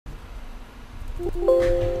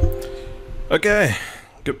Okay,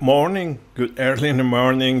 good morning, good early in the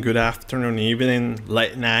morning, good afternoon, evening,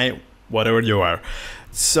 late night, whatever you are.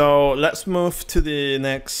 So let's move to the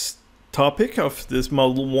next topic of this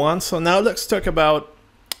module 1. So now let's talk about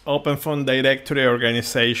OpenFOAM directory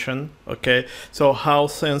organization. Okay, so how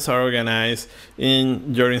things are organized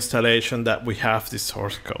in your installation that we have this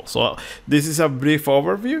source code. So this is a brief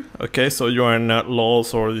overview. Okay, so you are not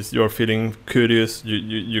lost or you're feeling curious,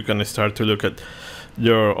 you can start to look at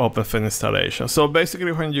your OpenFOAM installation. So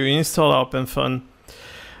basically when you install OpenFOAM,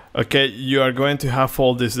 okay, you are going to have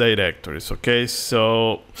all these directories. Okay,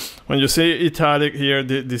 so when you see italic here,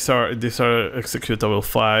 these are executable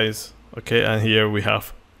files. Okay, and here we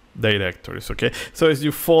have directories. Okay, so as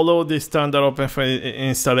you follow the standard OpenFOAM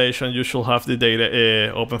installation, you should have the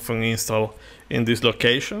OpenFOAM install in these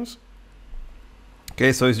locations.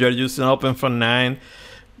 Okay, so if you're using OpenFOAM 9,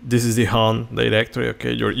 this is the home directory.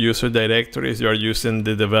 Okay, your user directories, you are using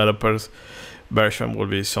the developers version will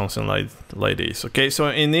be something like this. Okay, so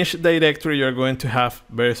in each directory you're going to have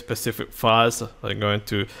very specific files. I'm going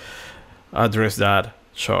to address that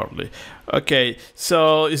shortly. Okay,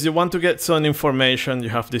 so if you want to get some information, you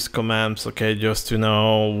have these commands, okay, just to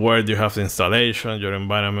know where you have the installation, your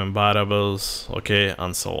environment variables, okay,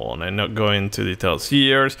 and so on. I'm not going into details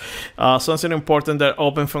here. Something important that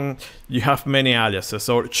OpenFOAM, you have many aliases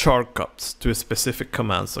or shortcuts to specific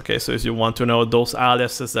commands. Okay, so if you want to know those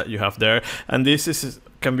aliases that you have there, and this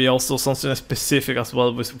can be also something specific as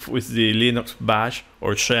well with the Linux bash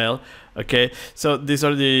or shell. Okay, so these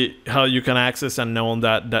are the how you can access and know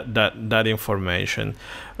that information.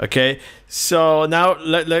 Okay, so now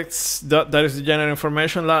that is the general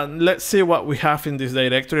information. Let's see what we have in this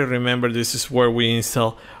directory. Remember, this is where we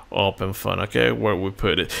install OpenFOAM, okay, where we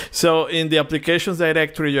put it. So in the applications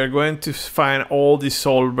directory, you're going to find all the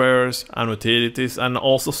solvers and utilities and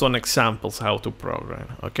also some examples how to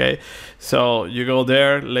program. Okay, so you go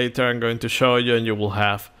there later. I'm going to show you, and you will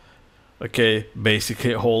have, okay,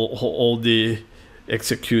 basically all the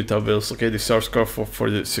executables, okay, the source code for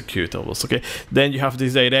the executables. Okay, then you have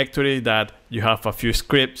this directory that you have a few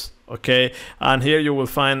scripts. Okay, and here you will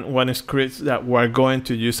find one script that we're going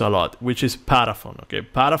to use a lot, which is Paraphone. Okay,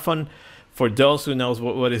 Paraphone, for those who knows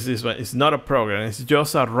what is this one, it's not a program, it's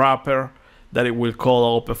just a wrapper that it will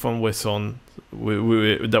call OpenFOAM with some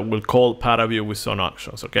that will call ParaView with some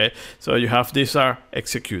actions. Okay, so you have these are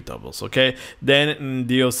executables. Okay, then in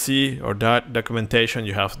DOC or documentation,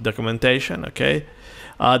 you have documentation. Okay,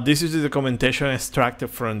 this is the documentation extracted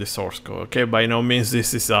from the source code. Okay, by no means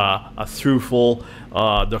this is a truthful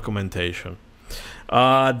documentation.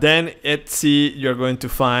 Then at C, you're going to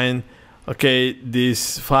find, okay,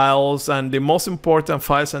 these files, and the most important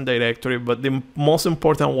files and directory, but the most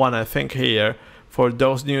important one I think here for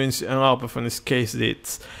those new in OpenFOAM is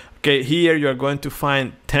case-dits. Okay, here you're going to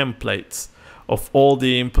find templates of all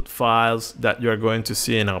the input files that you're going to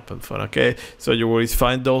see in OpenFOAM. Okay, so you will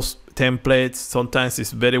find those templates. Sometimes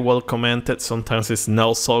it's very well commented, sometimes it's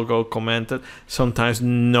not so well commented, sometimes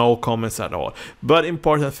no comments at all. But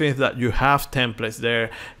important thing is that you have templates there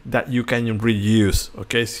that you can reuse.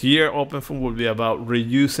 Okay, so here OpenFOAM will be about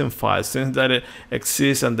reusing files, things that it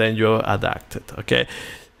exists and then you adapt it. Okay,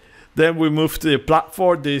 then we move to the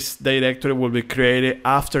platform. This directory will be created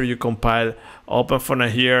after you compile OpenFOAM,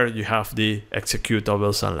 and here you have the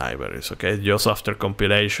executables and libraries. Okay, just after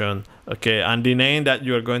compilation. Okay, and the name that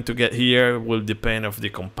you are going to get here will depend of the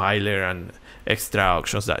compiler and extra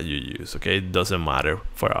options that you use. Okay, it doesn't matter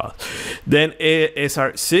for us. Then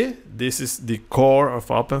SRC, this is the core of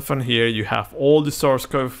OpenFOAM. Here you have all the source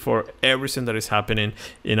code for everything that is happening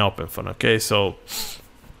in OpenFOAM. Okay, so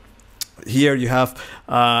here you have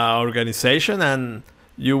organization, and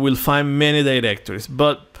you will find many directories,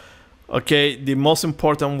 but okay, the most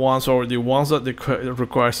important ones, or the ones that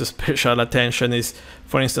requires special attention, is,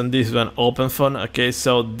 for instance, this one, OpenFOAM. Okay,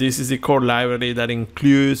 so this is the core library that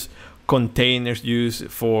includes containers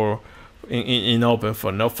used for in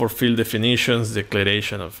OpenFOAM, not for field definitions,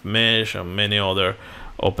 declaration of mesh, and many other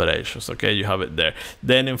operations. Okay, you have it there.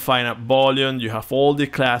 Then in finite volume, you have all the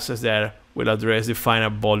classes that will address the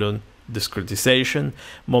finite volume discretization.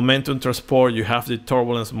 Momentum transport, you have the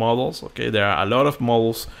turbulence models. Okay, there are a lot of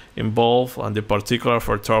models involved, and the particular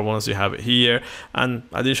for turbulence you have it here. And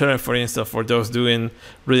additionally, for instance, for those doing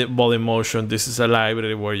rigid body motion, this is a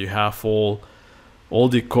library where you have all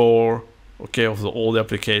the core, okay, of all the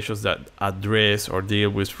applications that address or deal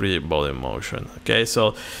with rigid body motion. Okay,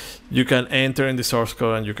 so you can enter in the source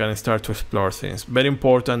code and you can start to explore things. Very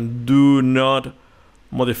important, do not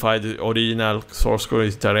modify the original source code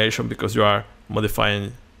iteration, because you are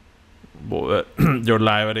modifying your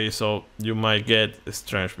library, so you might get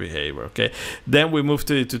strange behavior. Okay, then we move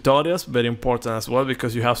to the tutorials, very important as well,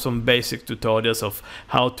 because you have some basic tutorials of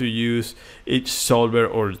how to use each solver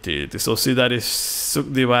or utility. So see that is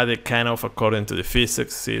subdivided kind of according to the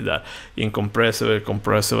physics. See that incompressible,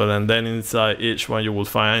 compressible, and then inside each one you will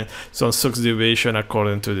find some subdivision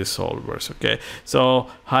according to the solvers. Okay, so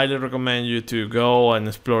highly recommend you to go and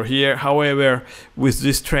explore here. However, with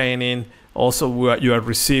this training also you are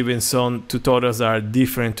receiving some tutorials that are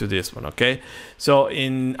different to this one. Okay, so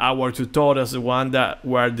in our tutorials, the one that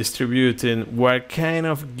we're distributing, we're kind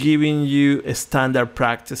of giving you a standard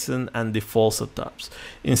practicing and default setups.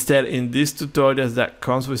 Instead, in these tutorials that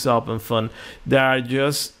comes with OpenFOAM, they are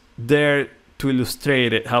just there to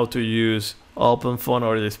illustrate it, how to use OpenFOAM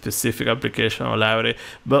or the specific application or library,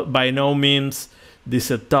 but by no means the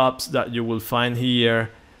setups that you will find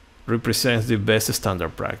here represents the best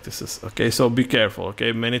standard practices. Okay, so be careful.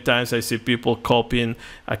 Okay, many times I see people copying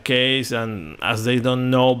a case, and as they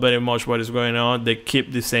don't know very much what is going on, they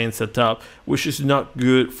keep the same setup, which is not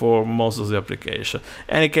good for most of the application.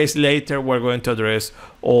 In any case, later we're going to address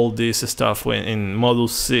all this stuff in module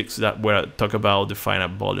 6 that we'll talk about the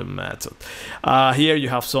finite volume method. Here you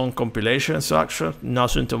have some compilation instructions,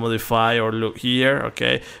 nothing to modify or look here.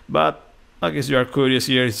 Okay, but I guess you are curious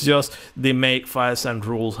here, it's just the make files and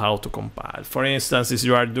rules how to compile. For instance, if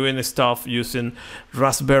you are doing stuff using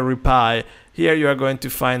Raspberry Pi, here you are going to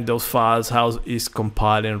find those files, how is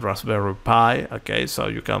compiling Raspberry Pi. Okay, so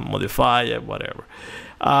you can modify it, whatever.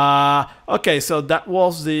 Okay, so that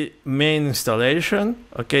was the main installation.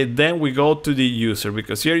 Okay, then we go to the user,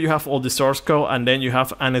 because here you have all the source code, and then you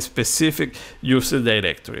have a specific user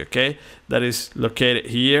directory. Okay, that is located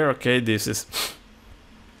here. Okay, this is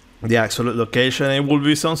the actual location. It will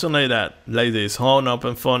be something like that, like this: home,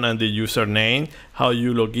 OpenFOAM, and the username, how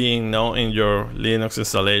you log in now in your Linux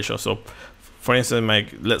installation. So for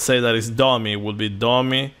instance, let's say that is dummy, will be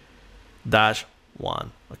dummy-1.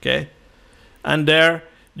 Okay, and there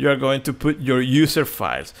you are going to put your user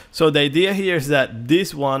files. So the idea here is that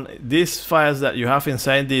these files that you have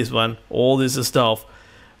inside this one, all this stuff,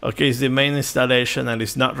 okay, it's the main installation, and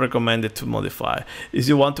it's not recommended to modify. If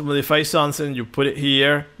you want to modify something, you put it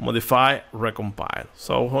here, modify, recompile.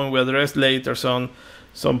 So when we address later some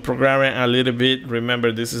programming a little bit,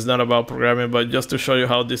 remember this is not about programming, but just to show you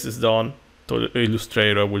how this is done, to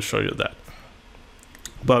illustrate, I will show you that.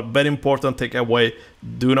 But very important takeaway: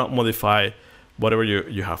 do not modify whatever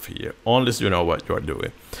you have here, unless you know what you are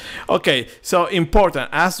doing. Okay, so important,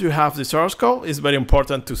 as you have the source code, it's very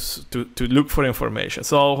important to look for information.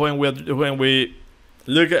 So when we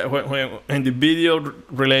look at in the video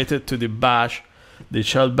related to the bash, the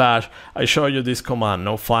shell bash, I show you this command,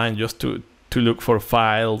 no find, just to look for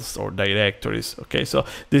files or directories. Okay, so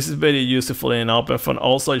this is very useful in OpenFOAM.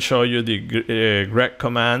 Also, I show you the grep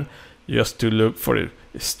command, just to look for a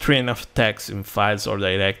string of text in files or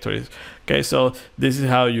directories. Okay, so this is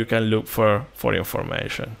how you can look for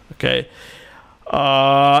information. Okay,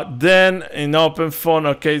 then in OpenFOAM,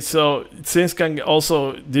 okay, so things can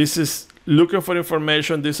also, this is looking for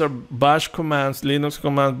information. These are bash commands, Linux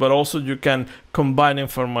commands, but also you can combine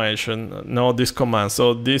information. Know this command.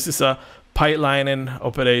 So this is a pipelining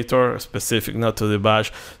operator specific not to the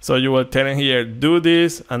bash. So you will tell him here, do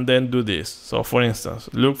this and then do this. So for instance,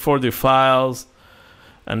 look for the files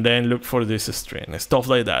and then look for this string, stuff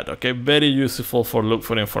like that. Okay, very useful for look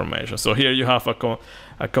for information. So here you have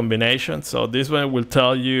a combination. So this one will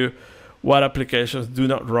tell you what applications do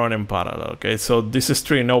not run in parallel. Okay, so this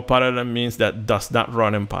string no parallel means that does not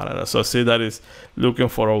run in parallel. So see that is looking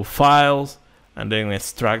for all files and then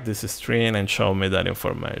extract this string and show me that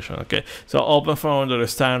information. Okay, so OpenFOAM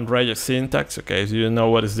understand regex syntax. Okay, if you know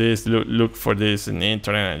what is this, look for this in the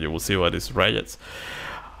internet and you will see what is regex.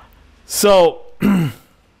 So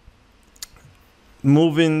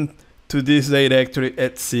moving to this directory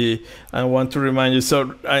etc, I want to remind you, so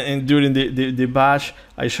during the bash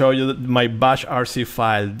I show you my bash rc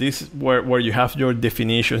file. This is where you have your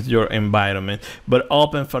definitions, your environment, but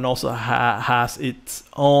OpenFOAM also has its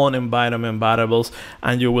own environment variables,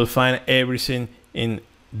 and you will find everything in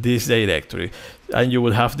this directory, and you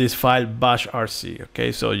will have this file bash rc.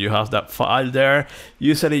 Okay, so you have that file there.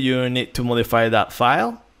 Usually you need to modify that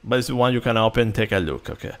file, but it's the one you can open, take a look,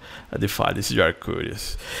 okay, at the file, if you are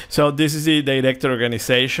curious. So this is the directory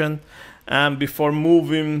organization. And before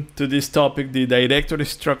moving to this topic, the directory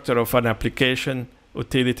structure of an application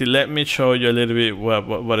utility, let me show you a little bit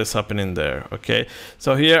what is happening there. Okay,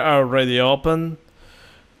 so here I already open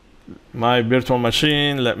my virtual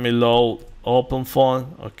machine. Let me load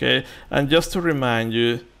OpenFOAM. Okay, and just to remind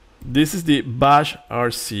you, this is the bash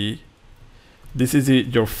rc this is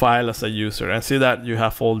your file as a user, and see that you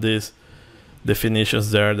have all these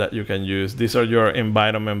definitions there that you can use. These are your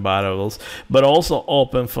environment variables, but also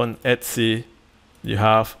OpenFOAM etc. You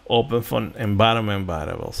have OpenFOAM environment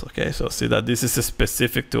variables. Okay, so see that this is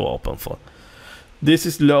specific to OpenFOAM. This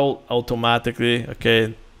is load automatically.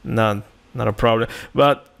 Okay, not a problem,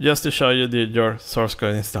 but just to show you your source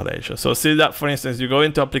code installation. So see that, for instance, you go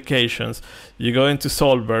into applications, you go into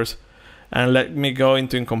solvers, and let me go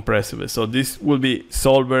into incompressible. So this will be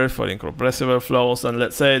solver for incompressible flows, and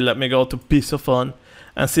let's say let me go to piece of fun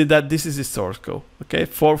and see that this is the source code. Okay,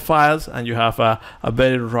 4 files, and you have a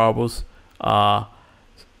very robust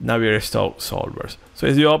Navigator solvers. So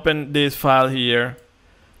if you open this file here,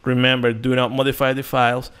 remember, do not modify the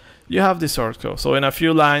files. You have the source code. So in a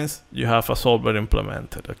few lines, you have a solver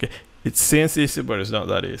implemented. Okay, it seems easy, but it's not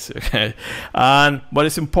that easy. Okay, and what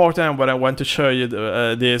is important, what I want to show you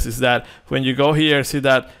this is that when you go here, see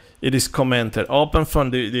that it is commented. OpenFOAM,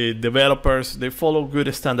 the developers, they follow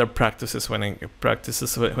good standard practices when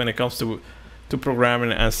it comes to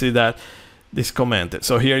programming, and see that this commented.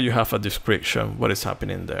 So here you have a description, what is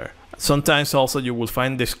happening there. Sometimes also you will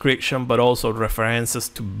find description, but also references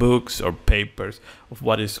to books or papers of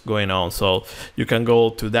what is going on. So you can go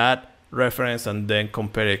to that reference and then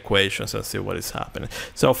compare equations and see what is happening.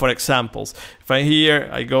 So for examples, if I here,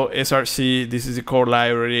 I go SRC, this is the core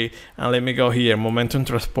library, and let me go here, momentum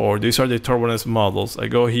transport. These are the turbulence models. I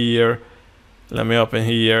go here, let me open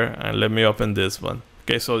here, and let me open this one.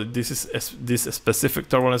 Okay, so this is this specific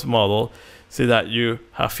turbulence model. See that you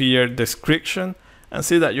have here description, and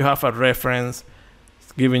see that you have a reference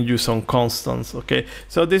giving you some constants. Okay,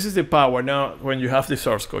 so this is the power. Now when you have the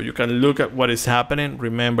source code, you can look at what is happening.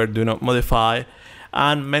 Remember, do not modify,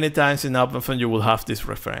 and many times in OpenFOAM you will have these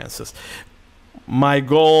references. My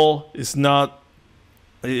goal is not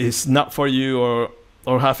for you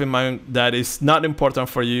or have in mind that it's not important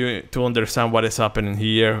for you to understand what is happening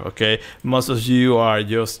here. Okay, most of you are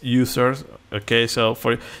just users. Okay, so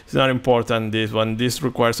it's not important, this one. This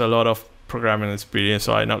requires a lot of programming experience,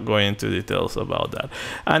 so I'm not going into details about that.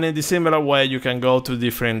 And in the similar way, you can go to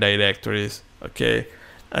different directories, okay,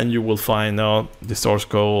 and you will find out the source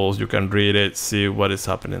code. You can read it, see what is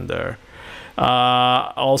happening there.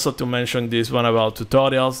 Also to mention this one about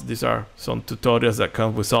tutorials, these are some tutorials that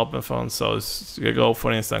come with OpenFOAM. So you go,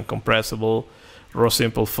 for instance, compressible, raw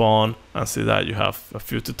simple font, and see that you have a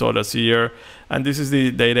few tutorials here. And this is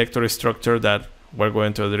the directory structure that we're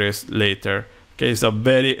going to address later. Okay, it's a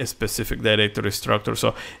very specific directory structure.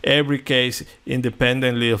 So every case,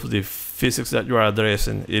 independently of the physics that you are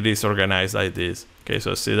addressing, it is organized like this. Okay,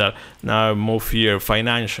 so see that now I move here,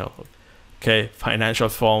 financial. Okay, financial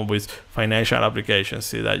form with financial applications.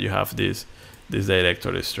 See that you have this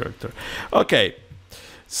directory structure. Okay,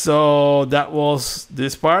 so that was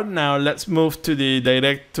this part. Now let's move to the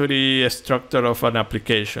directory structure of an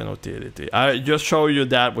application utility. I just show you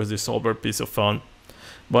that with the solver piece of fun.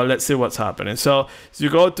 But let's see what's happening. So you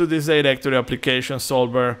go to this directory application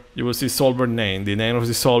solver, you will see solver name, the name of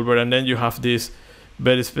the solver, and then you have this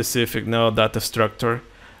very specific data structure.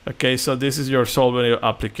 Okay, so this is your solver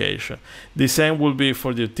application. The same will be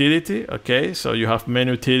for the utility. Okay, so you have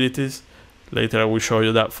many utilities. Later I will show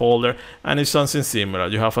you that folder, and it's something similar.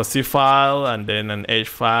 You have a C file and then an H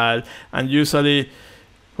file, and usually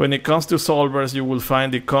when it comes to solvers, you will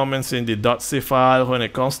find the comments in the .c file. When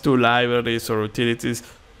it comes to libraries or utilities,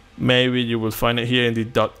 maybe you will find it here in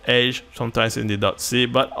the .h, sometimes in the .c,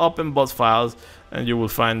 but open both files and you will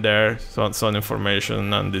find there some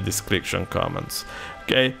information on the description comments.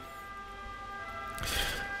 Okay,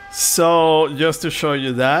 so just to show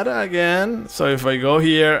you that again, so if I go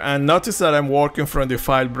here and notice that I'm working from the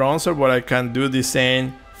file browser, but I can do the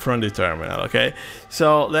same from the terminal. Okay,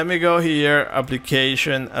 so let me go here,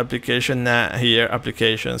 applications.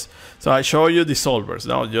 So I show you the solvers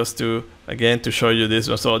now, just to again to show you this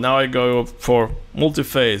one. So now I go for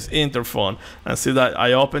multi-phase interphone and see that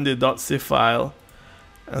I open the .c file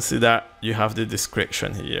and see that you have the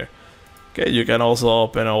description here. Okay, you can also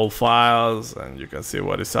open all files and you can see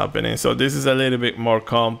what is happening. So this is a little bit more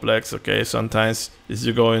complex. Okay, sometimes as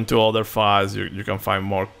you go into other files, you can find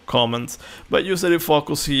more comments, but usually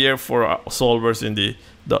focus here for solvers in the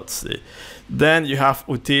 .c. Then you have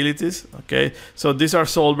utilities. Okay, so these are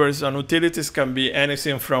solvers, and utilities can be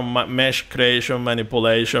anything from mesh creation,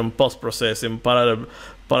 manipulation, post-processing,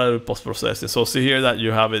 parallel post-processing. So see here that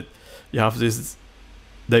you have it. You have this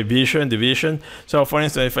division. So for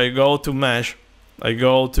instance, if I go to mesh, I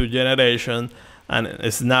go to generation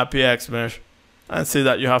and snappy xmesh, and see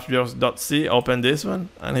that you have just .c, open this one,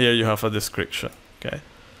 and here you have a description. Okay,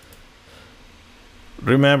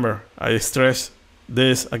 remember, I stress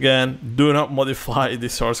this again, do not modify the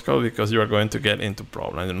source code because you are going to get into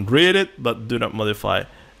problems. And read it, but do not modify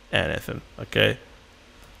anything, okay?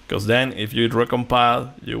 Because then if you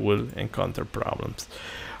recompile, you will encounter problems.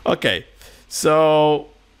 Okay, so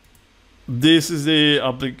this is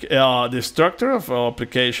the structure of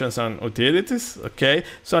applications and utilities, okay?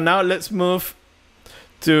 So now let's move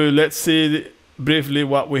to, let's see briefly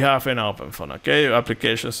what we have in OpenFOAM, okay?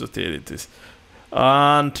 Applications, utilities.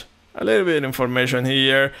 And a little bit of information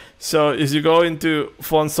here. So as you go into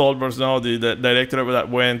phone solvers now, the directory that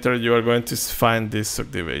we entered, you are going to find this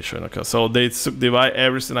subdivision. Okay, so they subdivide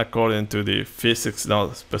everything according to the physics,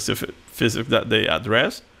 now specific physics that they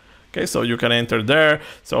address. Okay, so you can enter there.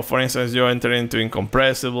 So for instance, you enter into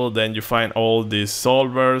incompressible, then you find all these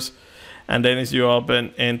solvers, and then as you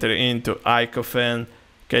enter into ICOFEN,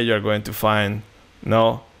 okay, you're going to find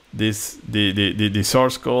this the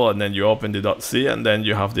source code, and then you open the .c, and then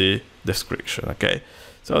you have the description. Okay,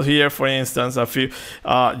 so here for instance, a few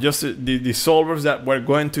just the solvers that we're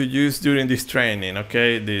going to use during this training.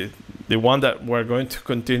 Okay, the one that we're going to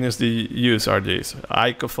continuously use are these: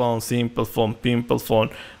 ICOFOAM, SimpleFOAM,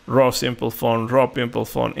 PimpleFOAM, raw SimpleFOAM, raw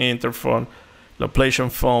PimpleFOAM, interFOAM,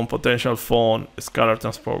 Laplacian FOAM, potential FOAM, scalar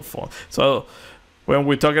transport FOAM. So when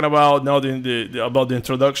we're talking about now about the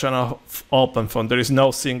introduction of OpenFOAM, there is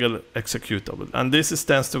no single executable, and this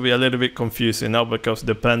tends to be a little bit confusing now because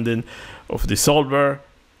depending of the solver,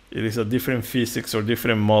 it is a different physics or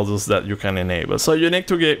different models that you can enable. So you need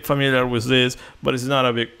to get familiar with this, but it's not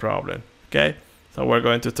a big problem. Okay, so we're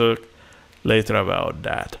going to talk later about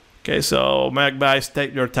that. Okay, so my advice: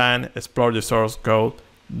 take your time, explore the source code,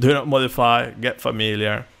 do not modify, get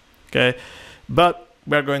familiar. Okay, but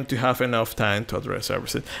we're going to have enough time to address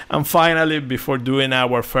everything. And finally, before doing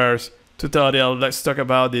our first tutorial, let's talk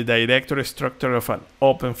about the directory structure of an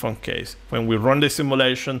OpenFOAM case. When we run the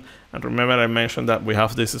simulation, and remember I mentioned that we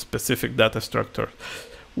have this specific data structure,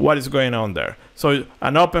 what is going on there? So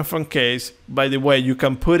an OpenFOAM case, by the way, you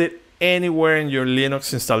can put it anywhere in your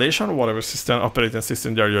Linux installation, whatever operating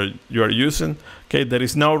system you are using. Okay, there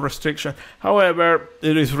is no restriction. However,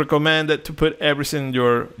 it is recommended to put everything in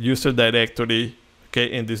your user directory, okay,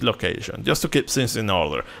 in this location, just to keep things in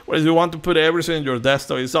order. Well, if you want to put everything in your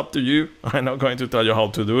desktop, it's up to you. I'm not going to tell you how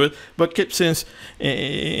to do it, but keep things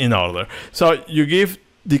in order. So you give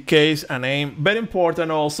the case a name. Very important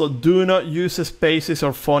also, do not use spaces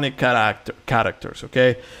or phonic characters,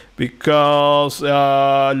 okay? Because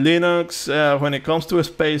Linux, when it comes to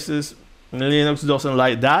spaces, Linux doesn't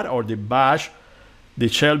like that, or the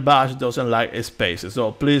shell bash doesn't like spaces.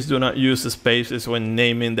 So please do not use spaces when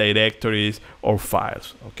naming directories or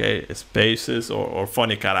files, okay? Spaces or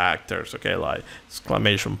funny characters, okay? Like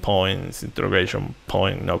exclamation points, interrogation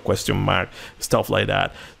point, question mark, stuff like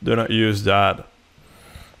that. Do not use that.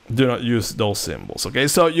 Do not use those symbols, okay?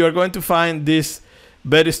 So you're going to find this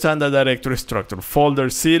very standard directory structure: folder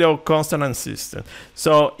 0, constant, and system.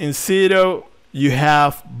 So in 0, you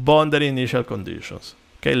have boundary initial conditions.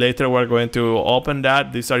 Okay, later we're going to open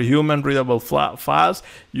that. These are human readable files.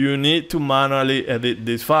 You need to manually edit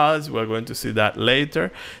these files. We're going to see that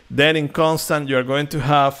later. Then in constant, you're going to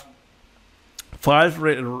have files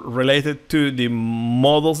related to the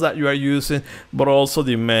models that you are using, but also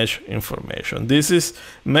the mesh information.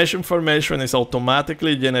 Mesh information is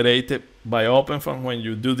automatically generated by OpenFOAM when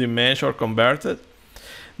you do the mesh or convert it.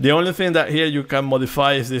 The only thing that here you can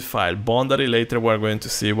modify is this file, boundary. Later we're going to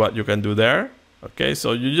see what you can do there. Okay,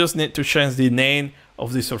 so you just need to change the name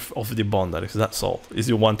of the boundaries. That's all, if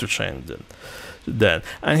you want to change them. Then,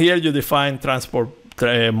 and here you define transport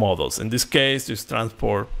models. In this case, it's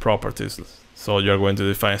transport properties. So you're going to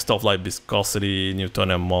define stuff like viscosity,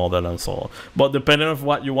 Newtonian model, and so on. But depending on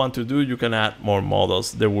what you want to do, you can add more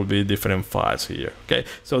models. There will be different files here. Okay,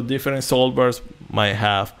 so different solvers might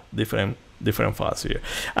have different files here.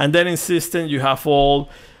 And then in system, you have all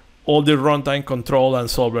the runtime control and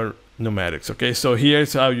solver numerics. Okay, so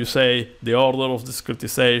here's how you say the order of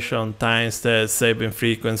discretization, time steps, saving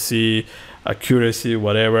frequency, accuracy,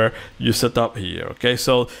 whatever you set up here. Okay,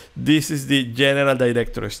 so this is the general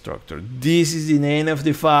directory structure. This is the name of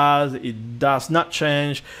the file. It does not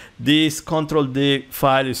change. This control-D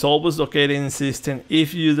file is always located in system.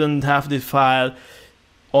 If you don't have this file,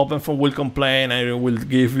 OpenFOAM will complain and it will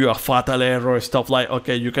give you a fatal error, stuff like,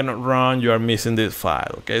 okay, you cannot run, you are missing this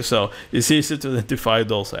file. Okay, so it's easy to identify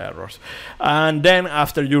those errors. And then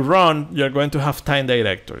after you run, you're going to have time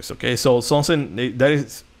directories. Okay, so something that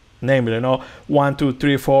is namely, 1, 2,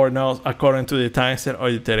 3, 4, according to the time step or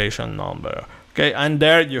iteration number. Okay, and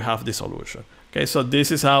there you have the solution. Okay, so this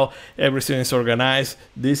is how everything is organized.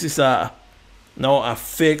 This is a no a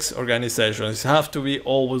fixed organization. It has to be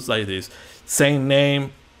always like this, same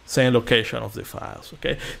name, same location of the files.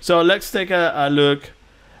 Okay, so let's take a look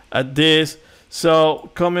at this. So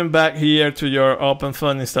coming back here to your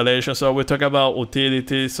OpenFOAM installation, so we talk about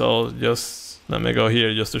utilities. So just let me go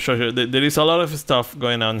here just to show you there is a lot of stuff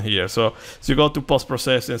going on here. So you go to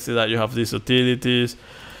post-processing, see that you have these utilities.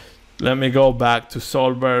 Let me go back to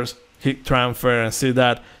solvers, heat transfer, and see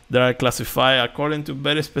that they are classified according to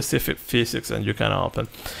very specific physics, and you can open.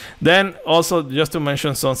 Then also, just to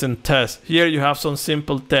mention something, tests. Here you have some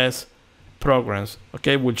simple test programs.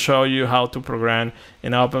 Okay, we'll show you how to program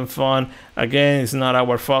in OpenFOAM. Again, it's not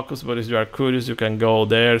our focus, but if you are curious, you can go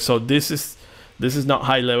there. So this is not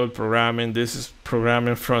high-level programming. This is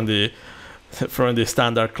programming from the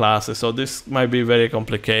standard classes. So this might be very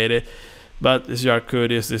complicated, but if you are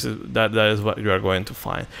curious, that is what you are going to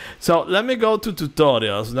find. So let me go to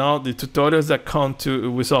tutorials now. The tutorials that come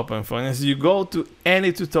with OpenFOAM is you go to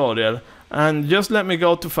any tutorial, and just let me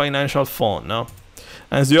go to financial phone now.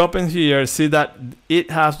 As you open here, see that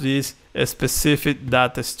it has this specific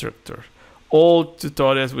data structure. All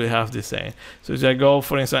tutorials will have the same. So if I go,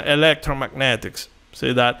 for instance, electromagnetics,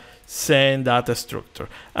 see that same data structure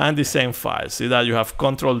and the same files. See that you have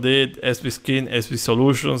control-did, SVSkin, SV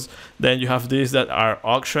solutions. Then you have these that are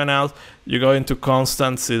optional. You go into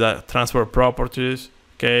constant, see that transfer properties.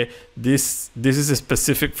 Okay, this is a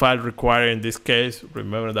specific file required in this case.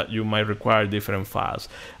 Remember that you might require different files.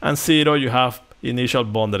 And 0, you have initial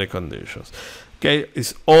boundary conditions. Okay,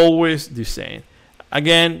 it's always the same.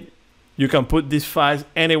 Again, you can put these files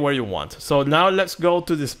anywhere you want. So now let's go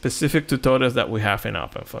to the specific tutorials that we have in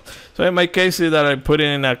OpenFOAM. So in my case, is that I put it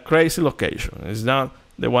in a crazy location. It's not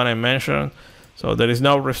the one I mentioned. So there is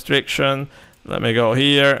no restriction. Let me go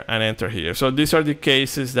here and enter here. So these are the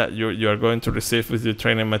cases that you are going to receive with the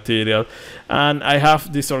training material. And I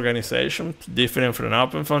have this organization, different from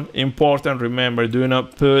OpenFOAM. Important, remember, do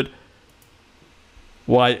not put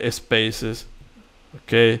white spaces.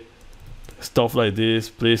 Okay, stuff like this,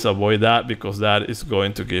 please avoid that, because that is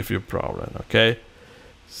going to give you a problem. Okay,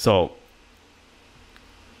 so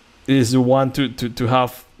if you want to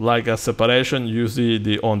have like a separation, use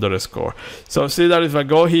the underscore. So see that if I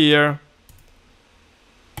go here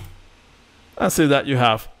and see that you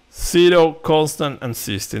have 0, constant, and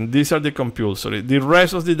system. These are the compulsory. The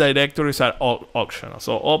rest of the directories are optional.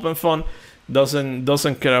 So OpenFOAM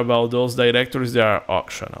doesn't care about those directories. They are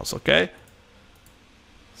optionals. Okay.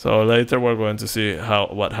 So later we're going to see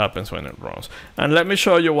what happens when it runs. And let me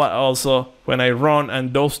show you what also when I run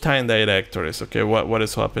and those 10 directories. Okay, what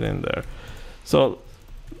is happening there. So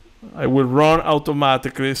I will run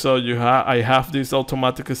automatically. So I have these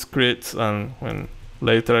automatic scripts, and when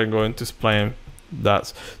later I'm going to explain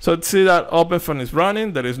that. So see that OpenFOAM is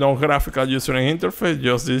running. There is no graphical user interface,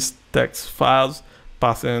 just these text files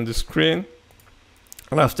passing on the screen.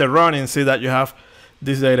 And after running, see that you have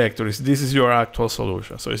these directories. This is your actual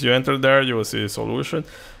solution. So if you enter there, you will see the solution.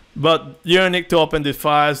 But you need to open the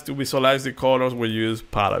files to visualize the colors. We use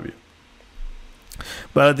Paraview.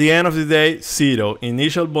 But at the end of the day, 0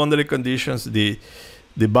 initial boundary conditions. The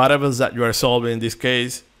variables that you are solving in this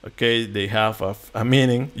case, okay, they have a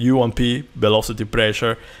meaning, U and P, velocity,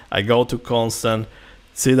 pressure. I go to constant.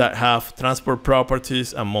 See that have transport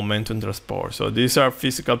properties and momentum transport. So these are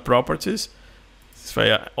physical properties. If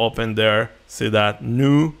I open there, see that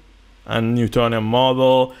new and Newtonian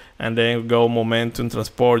model, and then go momentum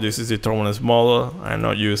transport. This is the turbulence model. I'm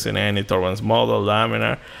not using any turbulence model,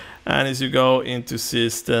 laminar. And as you go into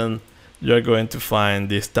system, you're going to find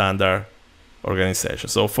the standard organization.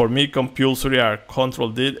 So for me, compulsory are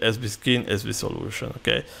control-did, SVSkin, SV solution.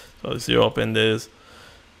 Okay, so as you open this,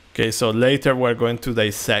 okay, so later we're going to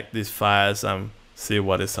dissect these files and see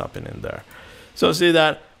what is happening there. So see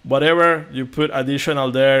that whatever you put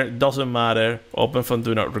additional there doesn't matter. OpenFOAM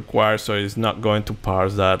do not require, so it's not going to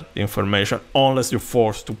parse that information unless you're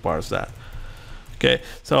forced to parse that. Okay,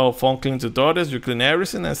 so phone clean tutorials, you clean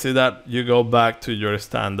everything, and see that you go back to your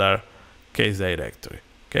standard case directory.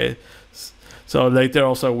 Okay, so later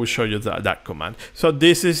also we'll show you that command. So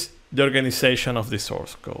this is the organization of the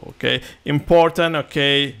source code. Okay, important.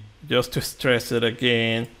 Okay, just to stress it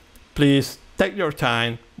again, please take your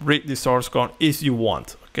time, read the source code if you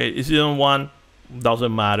want. Okay, if you don't want,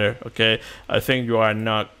 doesn't matter. Okay, I think you are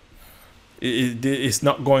not. It's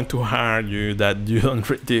not going to harm you that you don't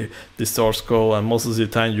read the source code, and most of the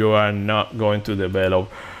time you are not going to develop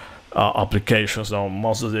applications. So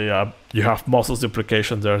most of the you have most of the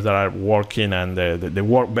applications there that are working, and they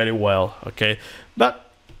work very well. Okay,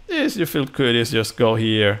 but if you feel curious, just go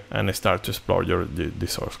here and start to explore the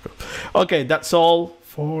source code. Okay, that's all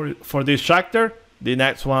for this chapter. the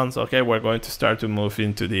next ones, okay, we're going to start to move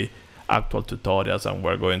into the actual tutorials, and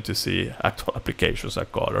we're going to see actual applications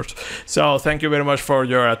and colors. So thank you very much for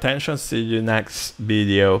your attention. See you next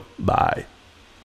video. Bye.